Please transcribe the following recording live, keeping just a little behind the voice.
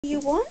What do you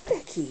want,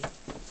 Becky?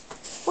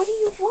 What do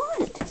you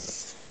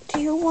want? Do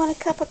you want a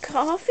cup of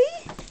coffee?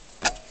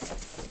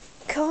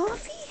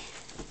 Coffee?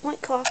 Want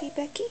coffee,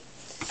 Becky?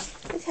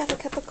 Let's have a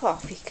cup of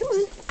coffee. Come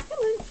on, come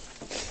on.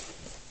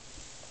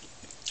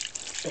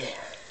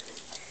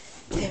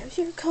 There's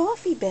your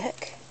coffee,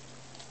 Beck.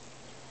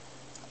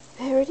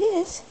 There it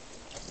is.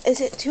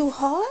 Is it too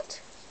hot?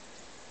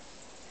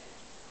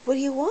 What do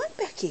you want,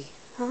 Becky?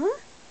 Huh?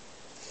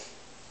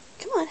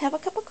 Come on, have a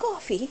cup of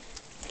coffee.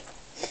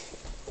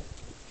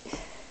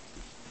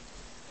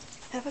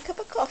 Have a cup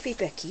of coffee,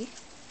 Becky.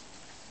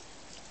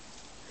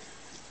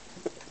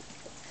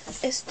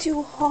 It's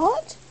too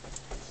hot?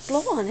 Blow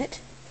on it.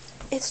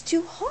 It's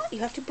too hot. You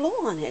have to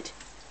blow on it.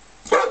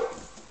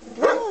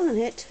 Blow on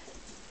it.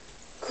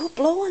 Go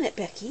blow on it,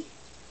 Becky.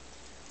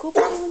 Go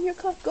blow on your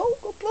cup. Go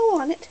blow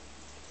on it.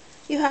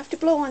 You have to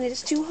blow on it.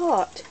 It's too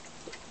hot.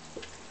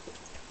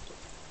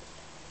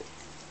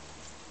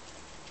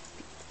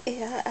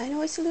 Yeah, I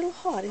know it's a little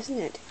hot, isn't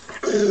it?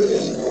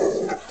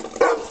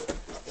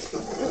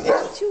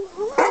 It's too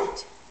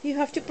hot. You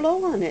have to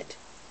blow on it.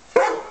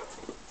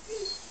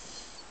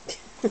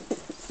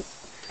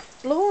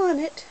 Blow on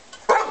it.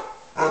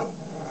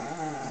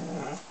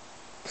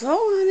 Blow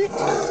on it.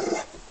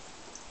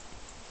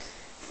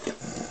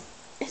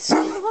 It's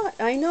too hot.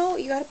 I know,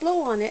 you gotta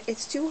blow on it.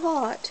 It's too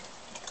hot.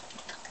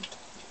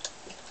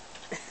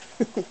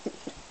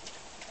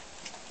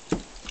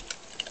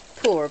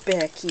 Poor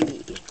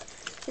Becky.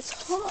 It's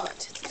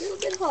hot. It's a little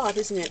bit hot,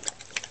 isn't it?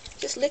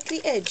 Just lick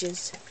the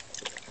edges.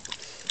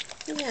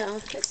 Yeah,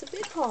 it's a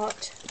bit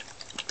hot.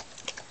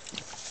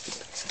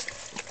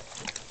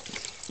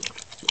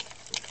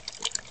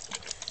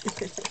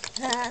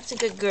 That's a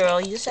good girl.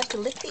 You just have to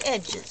lick the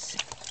edges.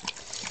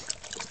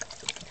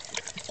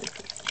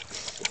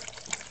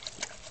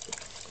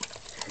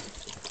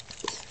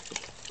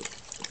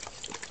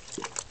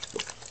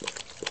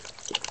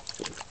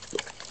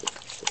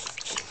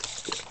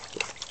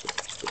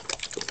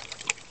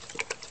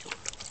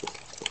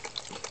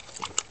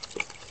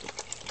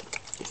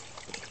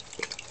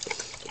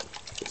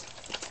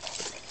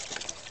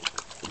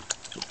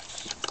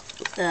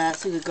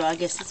 That's a good girl. I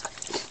guess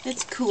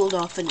it's cooled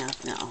off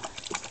enough now.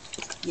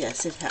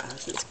 Yes, it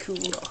has. It's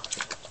cooled off.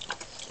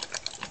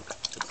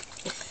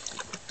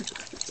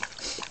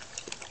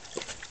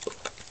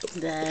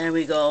 There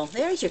we go.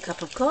 There's your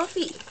cup of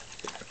coffee.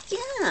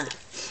 Yeah.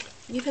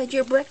 You've had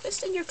your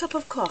breakfast and your cup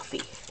of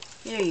coffee.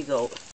 There you go.